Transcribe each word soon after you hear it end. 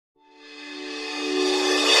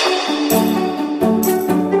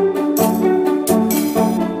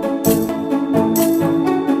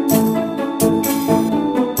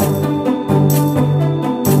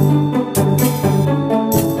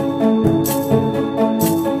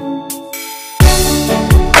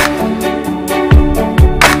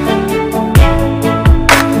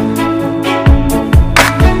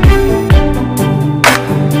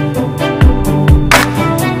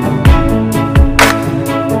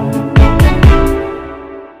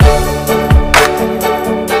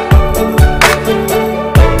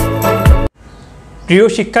প্রিয়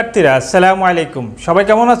শিক্ষার্থীরা আসসালামু আলাইকুম। সবাই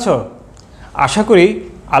কেমন আছো? আশা করি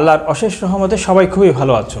আল্লাহর অশেষ রহমতে সবাই খুবই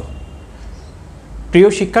ভালো আছো। প্রিয়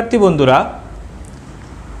শিক্ষার্থী বন্ধুরা,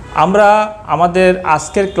 আমরা আমাদের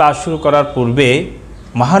আজকের ক্লাস শুরু করার পূর্বে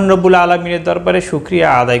মহান রব্বুল আলামিনের দরবারে শুকরিয়া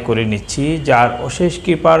আদায় করে নিচ্ছি, যার অশেষ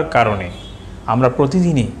কৃপার কারণে আমরা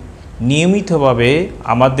প্রতিদিনই নিয়মিতভাবে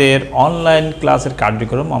আমাদের অনলাইন ক্লাসের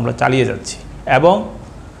কার্যক্রম আমরা চালিয়ে যাচ্ছি এবং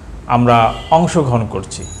আমরা অংশগ্রহণ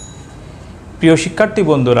করছি। প্রিয় শিক্ষার্থী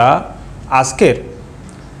বন্ধুরা, আজকের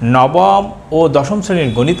নবম ও দশম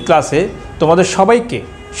শ্রেণীর গণিত ক্লাসে তোমাদের সবাইকে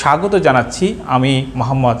স্বাগত জানাচ্ছি। আমি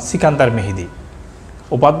মোহাম্মদ সিকান্দার মেহেদি,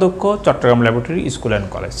 উপাধ্যক্ষ, Chittagong laboratory school and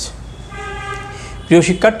college. প্রিয়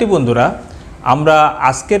শিক্ষার্থী বন্ধুরা, আমরা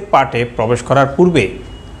আজকের পাঠে প্রবেশ করার পূর্বে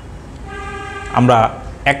আমরা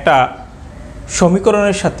একটা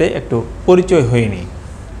সমীকরণের সাথে একটু পরিচয় হয়ে নিই।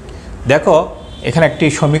 দেখো, এখানে একটি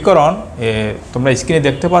সমীকরণ তোমরা স্ক্রিনে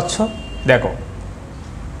দেখতে পাচ্ছ। দেখো,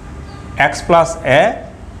 x + a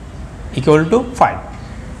 = 5।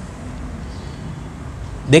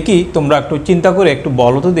 দেখি তোমরা একটু চিন্তা করে একটু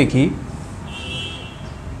বলো তো দেখি,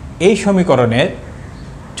 এই সমীকরণের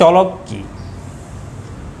চলক কি?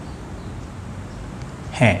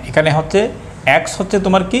 হ্যাঁ, এখানে হচ্ছে x হচ্ছে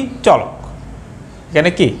তোমার কি চলক, এখানে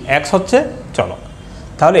কি x হচ্ছে চলক।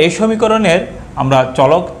 তাহলে এই সমীকরণের আমরা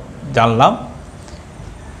চলক জানলাম।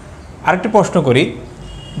 আরেকটি প্রশ্ন করি,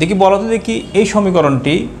 দেখি বলো তো দেখি, এই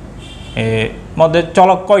সমীকরণটি মধ্যে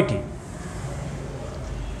চলক কয়টি?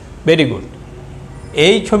 ভেরি গুড,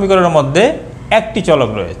 এই সমীকরণের মধ্যে একটি চলক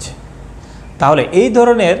রয়েছে। তাহলে এই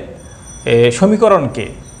ধরনের সমীকরণকে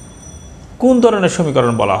কোন ধরনের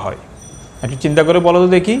সমীকরণ বলা হয়? একটু চিন্তা করে বলো তো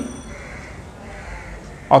দেখি।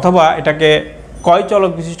 অথবা এটাকে কয়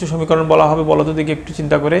চলক বিশিষ্ট সমীকরণ বলা হবে বলো তো দেখি একটু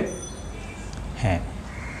চিন্তা করে। হ্যাঁ,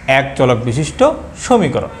 এক চলক বিশিষ্ট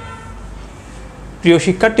সমীকরণ। প্রিয়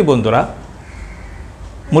শিক্ষার্থী বন্ধুরা,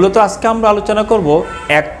 মূলত আজকে আমরা আলোচনা করব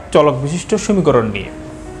এক চলক বিশিষ্ট সমীকরণ নিয়ে।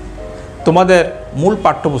 তোমাদের মূল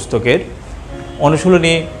পাঠ্যপুস্তকের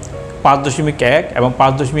অনুশীলনী 5.1 এবং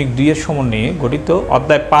 5.2 এর সমন্বয়ে গঠিত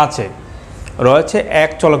অধ্যায় 5-এ রয়েছে এক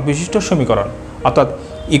চলক বিশিষ্ট সমীকরণ, অর্থাৎ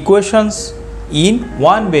ইকুয়েশনস ইন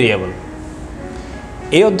ওয়ান ভেরিয়েবল।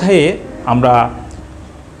 এই অধ্যায়ে আমরা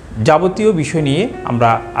যাবতীয় বিষয় নিয়ে আমরা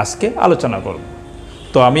আজকে আলোচনা করব।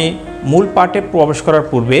 তো আমি মূল পাঠে প্রবেশ করার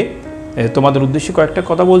পূর্বে তোমাদের উদ্দেশ্যে কয়েকটা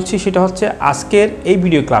কথা বলছি। সেটা হচ্ছে, আজকের এই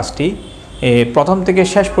ভিডিও ক্লাসটি প্রথম থেকে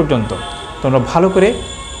শেষ পর্যন্ত তোমরা ভালো করে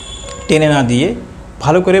টেনে না দিয়ে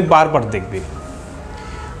ভালো করে বারবার দেখবে।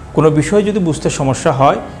 কোনো বিষয় যদি বুঝতে সমস্যা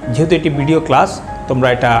হয়, যেহেতু এটি ভিডিও ক্লাস, তোমরা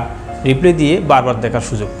এটা রিপ্লে দিয়ে বারবার দেখার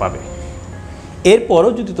সুযোগ পাবে।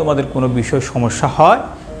 এরপরও যদি তোমাদের কোনো বিষয় সমস্যা হয়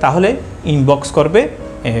তাহলে ইনবক্স করবে,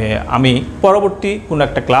 আমি পরবর্তী কোনো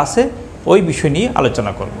একটা ক্লাসে ওই বিষয় নিয়ে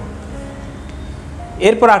আলোচনা করব।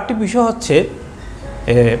 এরপর আরেকটি বিষয় হচ্ছে,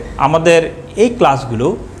 আমাদের এই ক্লাসগুলো,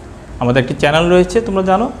 আমাদের একটি চ্যানেল রয়েছে তোমরা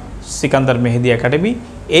জানো, সিকান্দার মেহেদি একাডেমি।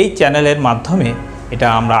 এই চ্যানেলের মাধ্যমে এটা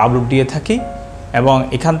আমরা আপলোড দিয়ে থাকি এবং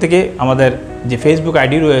এখান থেকে আমাদের যে ফেসবুক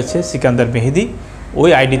আইডি রয়েছে সিকান্দার মেহেদি, ওই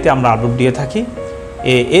আইডিতে আমরা আপলোড দিয়ে থাকি।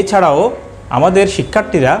 এছাড়াও আমাদের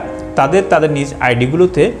শিক্ষার্থীরা তাদের নিজ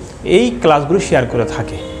আইডিগুলোতে এই ক্লাসগুলো শেয়ার করে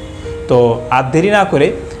থাকে। তো আর দেরি না করে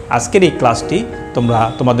আজকের এই ক্লাসটি তোমরা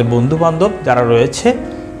তোমাদের বন্ধুবান্ধব যারা রয়েছে,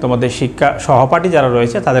 তোমাদের শিক্ষা সহপাঠী যারা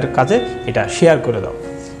রয়েছে, তাদের কাছে এটা শেয়ার করে দাও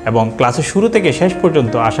এবং ক্লাসের শুরু থেকে শেষ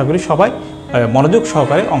পর্যন্ত আশা করি সবাই মনোযোগ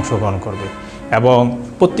সহকারে অংশগ্রহণ করবে এবং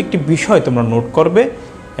প্রত্যেকটি বিষয় তোমরা নোট করবে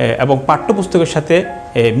এবং পাঠ্যপুস্তকের সাথে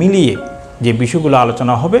মিলিয়ে যে বিষয়গুলো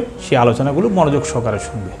আলোচনা হবে সেই আলোচনাগুলো মনোযোগ সহকারে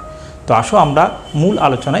শুনবে। তো আসো আমরা মূল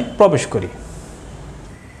আলোচনায় প্রবেশ করি।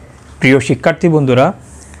 প্রিয় শিক্ষার্থী বন্ধুরা,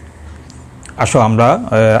 আসো আমরা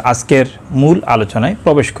আজকের মূল আলোচনায়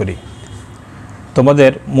প্রবেশ করি।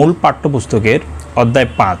 তোমাদের মূল পাঠ্যপুস্তকের অধ্যায়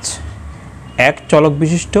 5, এক চলক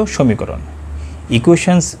বিশিষ্ট সমীকরণ,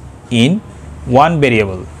 ইকুয়েশনস ইন ওয়ান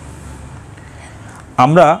ভেরিয়েবল।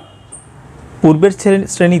 আমরা পূর্বের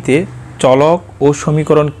শ্রেণীতে চলক ও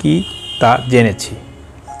সমীকরণ কি তা জেনেছি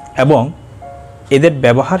এবং এদের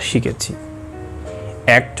ব্যবহার শিখেছি।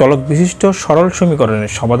 এক চলক বিশিষ্ট সরল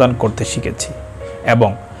সমীকরণের সমাধান করতে শিখেছি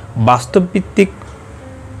এবং বাস্তবভিত্তিক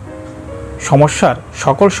সমস্যার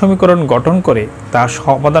সকল সমীকরণ গঠন করে তা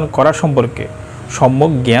সমাধান করা সম্পর্কে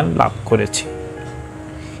সম্যক জ্ঞান লাভ করেছি।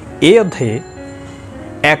 এই অধ্যায়ে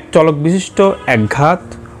এক চলক বিশিষ্ট একঘাত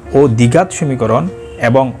ও দ্বিঘাত সমীকরণ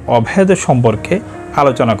এবং অভেদ সম্পর্কে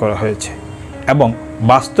আলোচনা করা হয়েছে এবং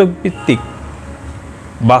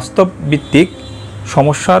বাস্তবভিত্তিক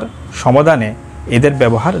সমস্যার সমাধানে এদের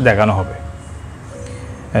ব্যবহার দেখানো হবে।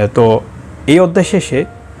 তো এই অধ্যায় শেষে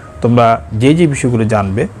তোমরা যে বিষয়গুলো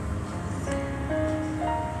জানবে,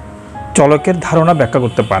 চলকের ধারণা ব্যাখ্যা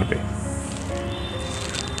করতে পারবে।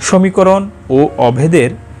 সমীকরণ ও অভেদের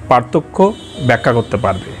পার্থক্য ব্যাখ্যা করতে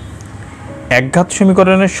পারবে, একঘাত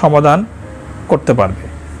সমীকরণের সমাধান করতে পারবে,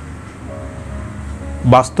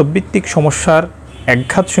 বাস্তবভিত্তিক সমস্যার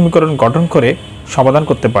একঘাত সমীকরণ গঠন করে সমাধান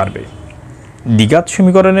করতে পারবে, দ্বিঘাত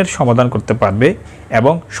সমীকরণের সমাধান করতে পারবে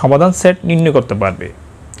এবং সমাধান সেট নির্ণয় করতে পারবে,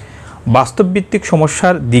 বাস্তবভিত্তিক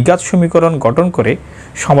সমস্যার দ্বিঘাত সমীকরণ গঠন করে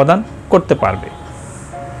সমাধান করতে পারবে।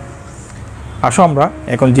 আসো আমরা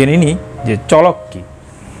এখন জেনে নিই যে চলক কি।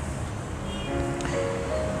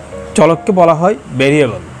 চলককে বলা হয়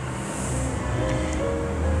ভেরিয়েবল।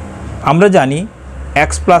 আমরা জানি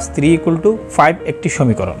x + 3 = 5 একটি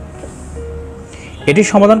সমীকরণ। এটি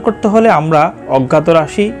সমাধান করতে হলে আমরা অজ্ঞাত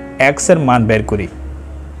রাশি x এর মান বের করি।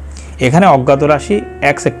 এখানে অজ্ঞাত রাশি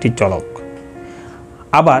x একটি চলক।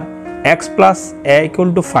 আবার x + a =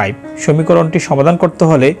 5 সমীকরণটি সমাধান করতে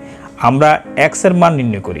হলে আমরা x এর মান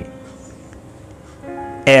নির্ণয় করি,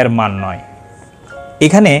 a এর মান নয়।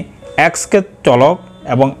 এখানে x কে চলক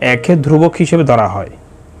এবং a কে ধ্রুবক হিসেবে ধরা হয়।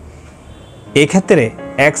 এক্ষেত্রে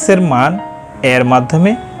x এর মান a এর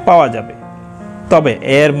মাধ্যমে পাওয়া যাবে। তবে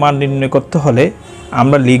a এর মান নির্ণয় করতে হলে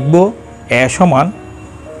আমরা লিখব a সমান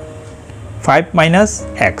 5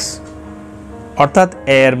 - x, অর্থাৎ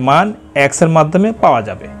a এর মান x এর মাধ্যমে পাওয়া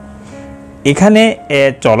যাবে। এখানে a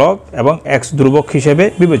চলক এবং x ধ্রুবক হিসেবে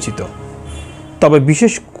বিবেচিত। তবে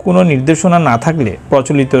বিশেষ কোনো নির্দেশনা না থাকলে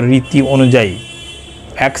প্রচলিত রীতি অনুযায়ী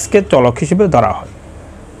x কে চলক হিসেবে ধরা হয়।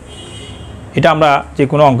 এটা আমরা যে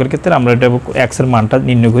কোনো অঙ্কের ক্ষেত্রে আমরা এটা x এর মানটা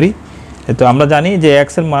নির্ণয় করি। তো আমরা জানি যে x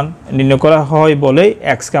এর মান নির্ণয় করা হয় বলেই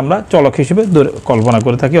x কে আমরা চলক হিসেবে কল্পনা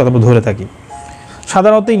করে থাকি অথবা ধরে থাকি।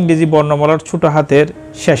 সাধারণত ইংরেজি বর্ণমালার ছোট হাতের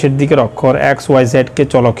শেষের দিকের অক্ষর x, y, z কে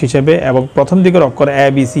চলক হিসেবে এবং প্রথম দিকের অক্ষর a,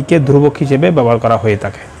 b, c কে ধ্রুবক হিসেবে ব্যবহার করা হয়ে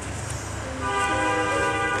থাকে।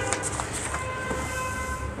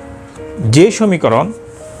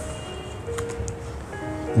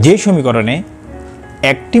 যে সমীকরণে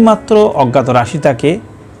একটি মাত্র অজ্ঞাত রাশি থাকে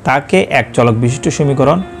তাকে এক চলক বিশিষ্ট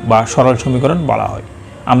সমীকরণ বা সরল সমীকরণ বলা হয়।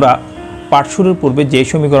 আমরা পাঠ শুরুর পূর্বে যে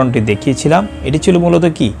সমীকরণটি দেখিয়েছিলাম এটি ছিল মূলত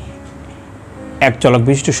কি এক চলক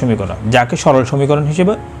বিশিষ্ট সমীকরণ, যাকে সরল সমীকরণ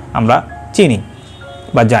হিসেবে আমরা চিনি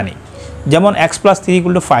বা জানি। যেমন x + 3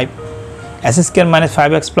 = 5, s² -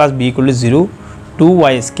 5x + b = 0,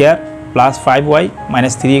 2y² + 5y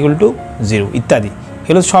 - 3 = 0 ইত্যাদি।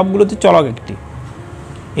 এগুলো সবগুলোতে চলক একটি।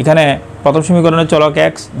 এখানে প্রথম সমীকরণে চলক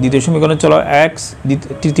x, দ্বিতীয় সমীকরণে চলক x,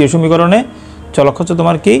 তৃতীয় সমীকরণে চলক হচ্ছে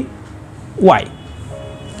তোমার কি y।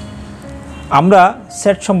 আমরা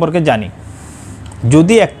সেট সম্পর্কে জানি।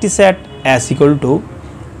 যদি একটি set S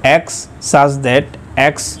 = x such that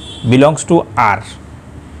x belongs to R,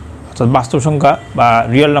 অর্থাৎ বাস্তব সংখ্যা বা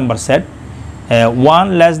রিয়েল নাম্বার সেট 1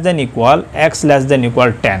 <= x <=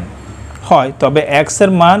 10 হয়, তবে x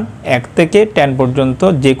এর মান 1 থেকে 10 পর্যন্ত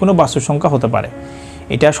যে কোনো বাস্তব সংখ্যা হতে পারে।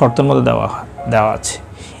 এটা শর্তের মধ্যে দেওয়া আছে।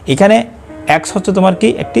 এখানে x হচ্ছে তোমার কি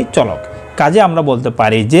একটি চলক। কাজে আমরা বলতে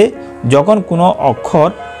পারি যে যখন কোনো অক্ষর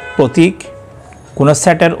প্রতীক কোনো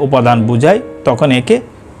সেটের উপাদান বোঝায় তখন একে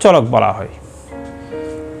চলক বলা হয়।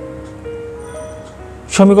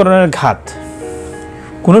 সমীকরণের ঘাত।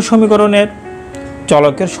 কোনো সমীকরণের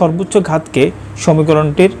চলকের সর্বোচ্চ ঘাতকে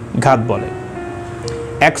সমীকরণটির ঘাত বলে।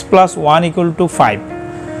 x + 1 = 5,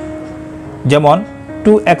 যেমন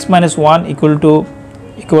 2x - 1 =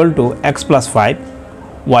 x + 5,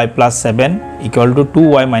 y + 7 =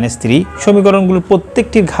 2y - 3। সমীকরণগুলোর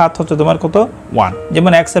প্রত্যেকটির ঘাত হচ্ছে তোমার কত 1।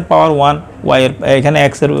 যেমন x এর পাওয়ার 1, y এর এখানে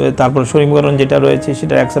x এর তারপর সমীকরণ যেটা রয়েছে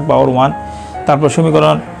সেটা x এর পাওয়ার 1, তারপর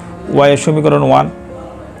সমীকরণ y এর সমীকরণ 1।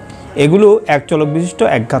 এগুলো এক চলক বিশিষ্ট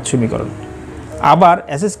একঘাত সমীকরণ। আবার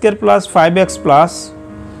s² + 5x +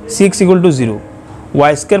 6 = 0,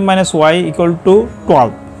 y² - y =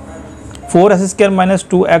 12, 4s²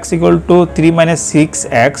 - 2x = 3 -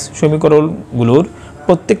 6x। সমীকরণগুলোর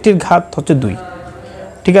প্রত্যেকটির ঘাত হচ্ছে 2।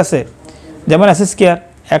 ঠিক আছে। যেমন s²,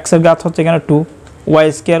 x এর ঘাত হচ্ছে এখানে 2,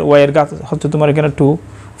 y² y এর ঘাত হচ্ছে তোমার এখানে 2,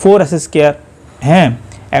 4s², হ্যাঁ,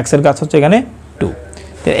 x এর ঘাত হচ্ছে এখানে 2।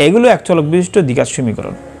 তো এগুলো এক চলক বিশিষ্ট দ্বিঘাত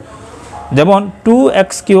সমীকরণ। যেমন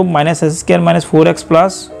 2x³ - s² - 4x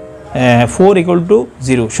 + 4 =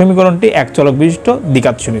 0 সমীকরণটি এক চলক বিশিষ্ট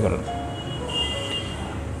দ্বিঘাত সমীকরণ।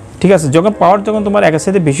 ঠিক আছে। যখন পাওয়ার তোমার একের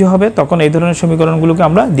সাথে বেশি হবে তখন এই ধরনের সমীকরণগুলোকে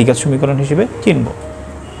আমরা দ্বিঘাত সমীকরণ হিসেবে চিনব।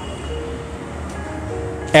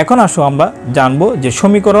 এখন আসো আমরা জানবো যে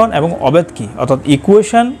সমীকরণ এবং অভেদ কি, অর্থাৎ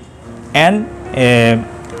ইকুয়েশন অ্যান্ড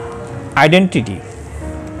আইডেন্টিটি,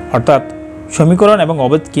 অর্থাৎ সমীকরণ এবং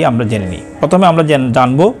অভেদ কি আমরা জেনে নিই। প্রথমে আমরা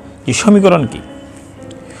জানবো যে সমীকরণ কি।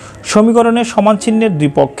 সমীকরণের সমান চিহ্নের দুই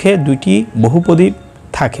পক্ষে দুইটি বহুপদী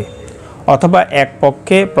থাকে, অথবা এক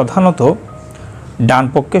পক্ষে প্রধানত ডান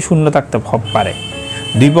পক্ষে শূন্য থাকতে পারে।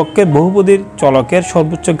 দুই পক্ষের বহুপদীর চলকের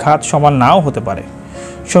সর্বোচ্চ ঘাত সমান নাও হতে পারে।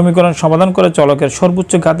 সমীকরণ সমাধান করে চলকের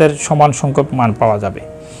সর্বোচ্চ ঘাতের সমান সংখ্যক মান পাওয়া যাবে।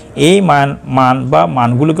 এই মান বা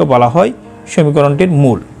মানগুলোকে বলা হয় সমীকরণটির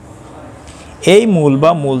মূল। এই মূল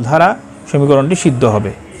বা মূলধারা সমীকরণটি সিদ্ধ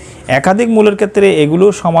হবে। একাধিক মূলের ক্ষেত্রে এগুলো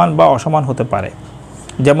সমান বা অসমান হতে পারে।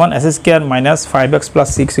 যেমন s² - 5x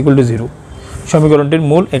 + 6 = 0 সমীকরণটির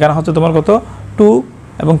মূল। এখানে হচ্ছে তোমার কত 2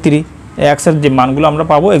 এবং 3 x এর যে মানগুলো আমরা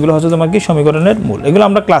পাবো এগুলো হচ্ছে তোমার কি সমীকরণের মূল। এগুলো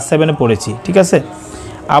আমরা ক্লাস 7-এ পড়েছি, ঠিক আছে।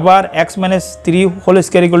 আবার x - 3²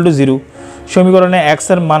 = 0 সমীকরণে x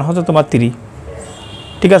এর মান হচ্ছে তোমার 3,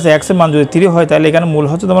 ঠিক আছে। x এর মান যদি 3 হয় তাহলে এখানে মূল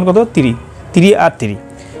হচ্ছে তোমার কত 3 আর 3।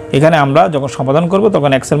 এখানে আমরা যখন সমাধান করব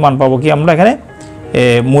তখন x এর মান পাবো কি আমরা এখানে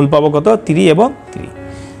মূল পাবো কত 3 এবং 3।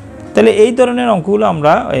 তাহলে এই ধরনের অঙ্কগুলো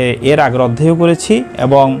আমরা এর আগের অধ্যায়েও করেছি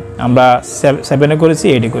এবং আমরা 7-এ করেছি,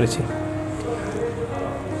 8-এ করেছি।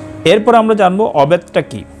 এরপর আমরা জানবো অবেদটা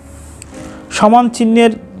কি। সমান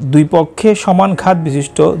চিহ্নের দুই পক্ষে সমান ঘাত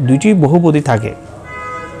বিশিষ্ট দুইটি বহুপদী থাকে।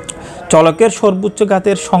 চলকের সর্বোচ্চ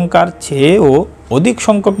ঘাতের সংখ্যার চেয়েও অধিক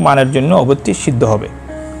সংখ্যক মানের জন্য অবেদটি সিদ্ধ হবে।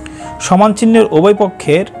 সমান চিহ্নের উভয়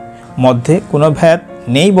পক্ষের মধ্যে কোনো ভেদ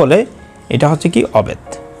নেই বলে এটা হচ্ছে কি অবেদ।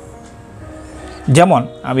 যেমন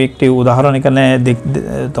আমি একটি উদাহরণ এখানে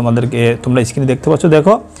তোমরা স্ক্রিনে দেখতে পাচ্ছ,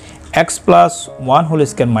 দেখো x + 1²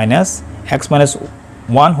 - x -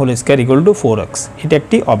 1² = 4x। এটা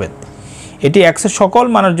একটি অবেদ। এটি x এর সকল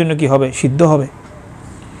মানের জন্য কি হবে সিদ্ধ হবে,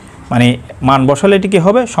 মানে মান বসালে এটি কি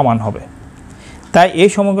হবে সমান হবে। তাই এই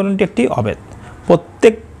সমীকরণটি একটি অবেদ।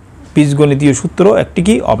 প্রত্যেক বীজগণিতীয় সূত্র একটি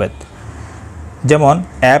কি অবেদ। যেমন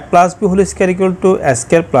a + b² = a²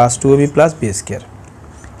 + 2ab + b²,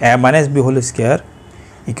 a - b² = a²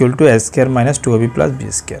 - 2ab + b²,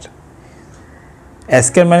 a²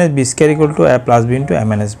 - b² = a + b * a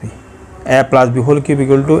 - b, a + b³ =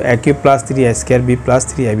 a³ + 3a² b +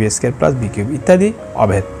 3ab² + b³ ইত্যাদি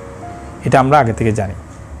অভেদ। এটা আমরা আগে থেকে জানি।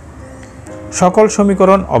 সকল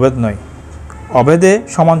সমীকরণ অভেদ নয়। অভেদে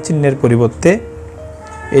সমান চিহ্নের পরিবর্তে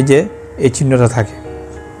এই যে এই চিহ্নটা থাকে,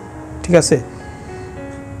 ঠিক আছে,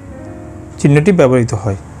 চিহ্নটি ব্যবহৃত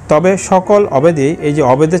হয়। তবে সকল অভেদেই এই যে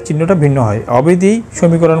অভেদের চিহ্নটা ভিন্ন হয়। অভেদই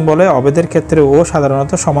সমীকরণ বলে অভেদের ক্ষেত্রেও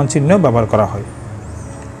সাধারণত সমান চিহ্ন ব্যবহার করা হয়।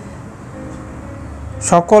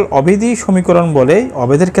 সকল অভেদই সমীকরণ বলে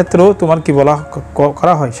অভেদের ক্ষেত্রেও তোমার কি বলা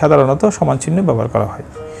করা হয় সাধারণত সমান চিহ্ন ব্যবহার করা হয়।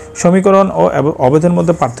 সমীকরণ ও অভেদের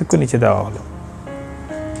মধ্যে পার্থক্য নিচে দেওয়া হলো।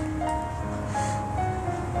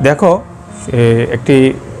 দেখো একটি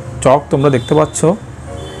চক তোমরা দেখতে পাচ্ছ।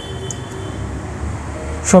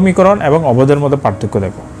 সমীকরণ এবং অভেদের মধ্যে পার্থক্য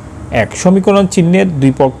দেখো। এক, সমীকরণ চিহ্নের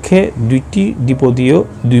দুই পক্ষে দুইটি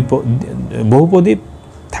বহুপদী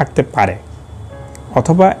থাকতে পারে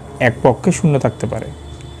অথবা এক পক্ষে শূন্য থাকতে পারে।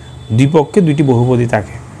 দুই পক্ষে দুইটি বহুপদী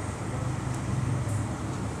থাকে।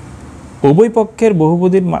 উভয় পক্ষের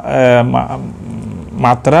বহুপদীর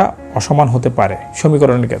মাত্রা অসমান হতে পারে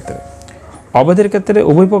সমীকরণের ক্ষেত্রে। অভেদের ক্ষেত্রে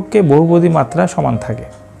উভয় পক্ষে বহুপদী মাত্রা সমান থাকে।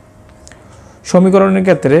 সমীকরণের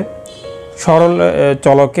ক্ষেত্রে সরল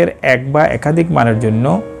চলকের এক বা একাধিক মানের জন্য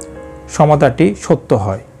সমতাটি সত্য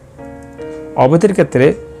হয়। অভেদের ক্ষেত্রে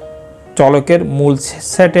চলকের মূল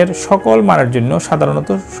সেটের সকল মানের জন্য সাধারণত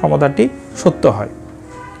সমতাটি সত্য হয়।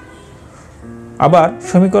 আবার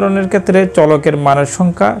সমীকরণের ক্ষেত্রে চলকের মানের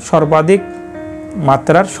সংখ্যা সর্বাধিক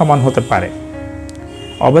মাত্রার সমান হতে পারে।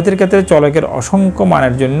 অভেদের ক্ষেত্রে চলকের অসংখ্য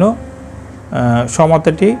মানের জন্য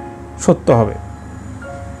সমতাটি সত্য হবে।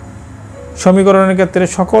 সমীকরণের ক্ষেত্রে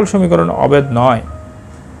সকল সমীকরণ অভেদ নয়।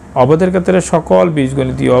 অভেদের ক্ষেত্রে সকল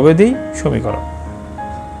বীজগণিতীয় অভেদই সমীকরণ।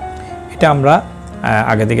 এটা আমরা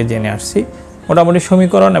আগে থেকে জেনে আসছি। মোটামুটি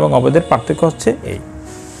সমীকরণ এবং অভেদের পার্থক্য হচ্ছে এই।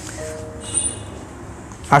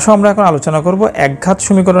 আসো আমরা এখন আলোচনা করব একঘাত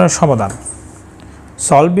সমীকরণের সমাধান,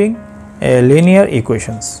 সলভিং লিনিয়ার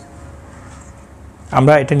ইকুয়েশনস।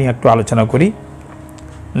 আমরা এটা নিয়ে একটু আলোচনা করি।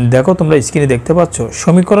 দেখো তোমরা স্ক্রিনে দেখতে পাচ্ছ,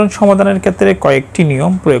 সমীকরণ সমাধানের ক্ষেত্রে কয়েকটি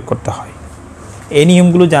নিয়ম প্রয়োগ করতে হয়। এই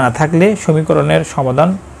নিয়মগুলো জানা থাকলে সমীকরণের সমাধান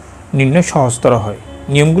নির্ণয় সহজতর হয়।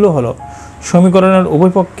 নিয়মগুলো হলো, সমীকরণের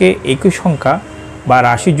উভয় পক্ষে একই সংখ্যা বা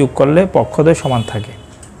রাশি যোগ করলে পক্ষদ্বয় সমান থাকে।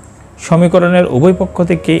 সমীকরণের উভয় পক্ষ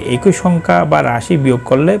থেকে একই সংখ্যা বা রাশি বিয়োগ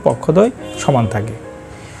করলে পক্ষদ্বয় সমান থাকে।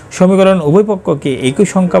 সমীকরণ উভয় পক্ষকে একই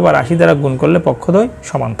সংখ্যা বা রাশি দ্বারা গুণ করলে পক্ষদ্বয়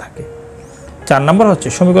সমান থাকে। 4 নম্বর হচ্ছে,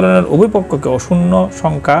 সমীকরণের উভয় পক্ষকে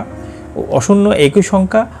অশূন্য একই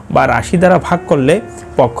সংখ্যা বা রাশি দ্বারা ভাগ করলে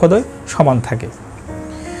পক্ষদ্বয় সমান থাকে।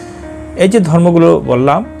 এই যে ধর্মগুলো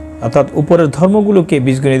বললাম, অর্থাৎ উপরের ধর্মগুলোকে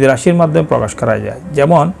বীজগণিত রাশির মাধ্যমে প্রকাশ করা যায়।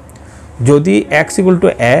 যেমন যদি x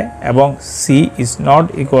 = a এবং c is not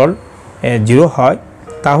equal 0 হয়,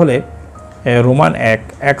 তাহলে Roman 1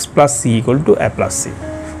 x + c = a + c,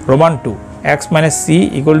 Roman 2 x - c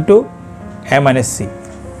 = a - c,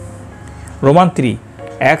 Roman 3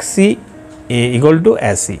 XC equal to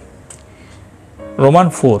AC, Roman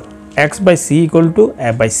 4 X/C equal to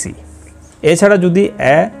A/C। এছাড়া যদি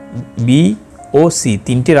A, B ও C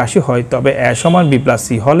তিনটি রাশি হয় তবে A সমান B প্লাস C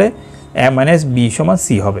হলে A মাইনাস B সমান C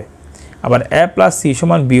হবে, আবার A প্লাস C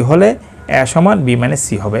সমান B হলে A সমান B মাইনাস C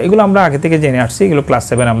হবে। এগুলো আমরা আগে থেকে জেনে আসছি, এগুলো ক্লাস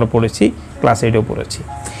 7 আমরা পড়েছি, ক্লাস 8এও পড়েছি।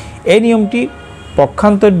 এই নিয়মটি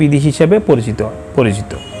পক্ষান্তর বিধি হিসেবে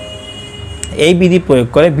পরিচিত। এই বিধি প্রয়োগ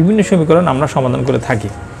করে বিভিন্ন সমীকরণ আমরা সমাধান করে থাকি।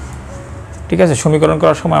 ঠিক আছে, সমীকরণ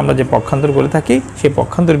করার সময় আমরা যে পক্ষান্তর করে থাকি সেই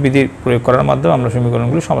পক্ষান্তর বিধির প্রয়োগ করার মাধ্যমে আমরা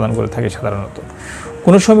সমীকরণগুলো সমাধান করে থাকি। সাধারণত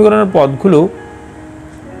কোনো সমীকরণের পদগুলো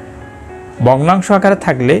ভগ্নাংশ আকারে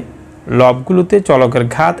থাকলে লবগুলোতে চলকের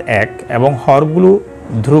ঘাত 1 এবং হরগুলো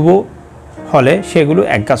ধ্রুব হলে সেগুলো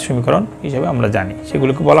একঘাত সমীকরণ হিসেবে আমরা জানি,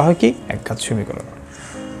 সেগুলোকে বলা হয় কি একঘাত সমীকরণ।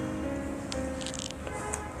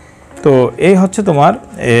 তো এই হচ্ছে তোমার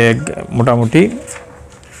মোটামুটি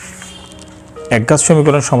একঘাত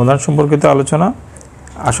সমীকরণ সমাধান সম্পর্কিত আলোচনা।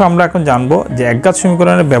 আসো আমরা এখন জানবো যে একঘাত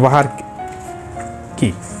সমীকরণের ব্যবহার কি।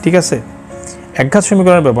 ঠিক আছে, একঘাত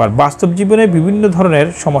সমীকরণের ব্যবহার বাস্তব জীবনে বিভিন্ন ধরনের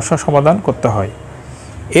সমস্যার সমাধান করতে হয়।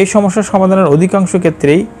 এই সমস্যার সমাধানের অধিকাংশ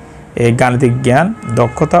ক্ষেত্রেই গাণিতিক জ্ঞান,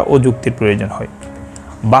 দক্ষতা ও যুক্তির প্রয়োজন হয়।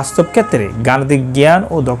 বাস্তব ক্ষেত্রে গাণিতিক জ্ঞান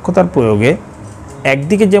ও দক্ষতার প্রয়োগে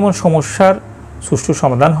একদিকে যেমন সমস্যার সুষ্ঠু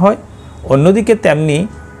সমাধান হয়, অন্যদিকে তেমনি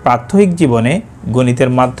প্রাত্যহিক জীবনে গণিতের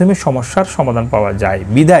মাধ্যমে সমস্যার সমাধান পাওয়া যায়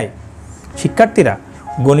বিধায় শিক্ষার্থীরা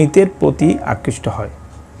গণিতের প্রতি আকৃষ্ট হয়।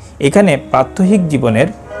 এখানে প্রাত্যহিক জীবনের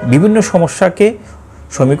বিভিন্ন সমস্যাকে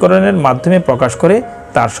সমীকরণের মাধ্যমে প্রকাশ করে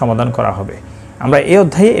তার সমাধান করা হবে। আমরা এই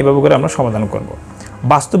অধ্যায়ে এভাবে করে আমরা সমাধান করব।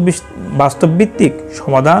 বাস্তবভিত্তিক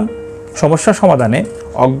সমস্যা সমাধানে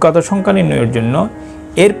অজ্ঞাত সংখ্যা নির্ণয়ের জন্য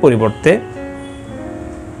এর পরিবর্তে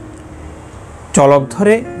চলক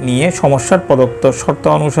ধরে নিয়ে সমস্যার প্রদত্ত শর্ত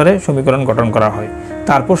অনুসারে সমীকরণ গঠন করা হয়।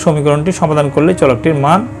 তারপর সমীকরণটি সমাধান করলে চলকটির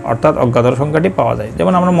মান অর্থাৎ অজ্ঞাত সংখ্যাটি পাওয়া যায়।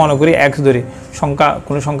 যেমন আমরা মনে করি x ধরে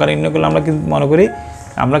কোনো সংখ্যা নির্ণয় করলে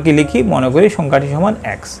আমরা কি লিখি, মনে করি সংখ্যাটি সমান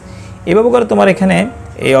x। এভাবে করে তোমার এখানে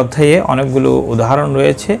এই অধ্যায়ে অনেকগুলো উদাহরণ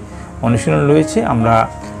রয়েছে, অনুশীলন রয়েছে। আমরা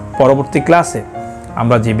পরবর্তী ক্লাসে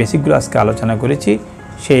আমরা যে বেসিকগুলো আজকে আলোচনা করেছি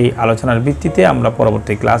সেই আলোচনার ভিত্তিতে আমরা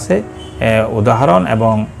পরবর্তী ক্লাসে উদাহরণ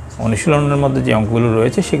এবং অনুশীলনের মধ্যে যে অঙ্কগুলো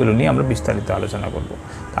রয়েছে সেগুলো নিয়ে আমরা বিস্তারিত আলোচনা করব।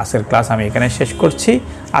 আজকের ক্লাস আমি এখানে শেষ করছি।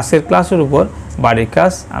 আজকের ক্লাসের উপর বাড়ির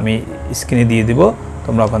কাজ আমি স্ক্রিনে দিয়ে দিব,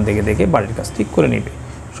 তোমরা ওখান থেকে দেখে বাড়ির কাজ ঠিক করে নিবে।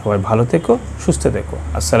 সবাই ভালো থেকো, সুস্থ থেকো।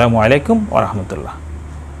 আসসালামু আলাইকুম ওয়া রাহমাতুল্লাহ।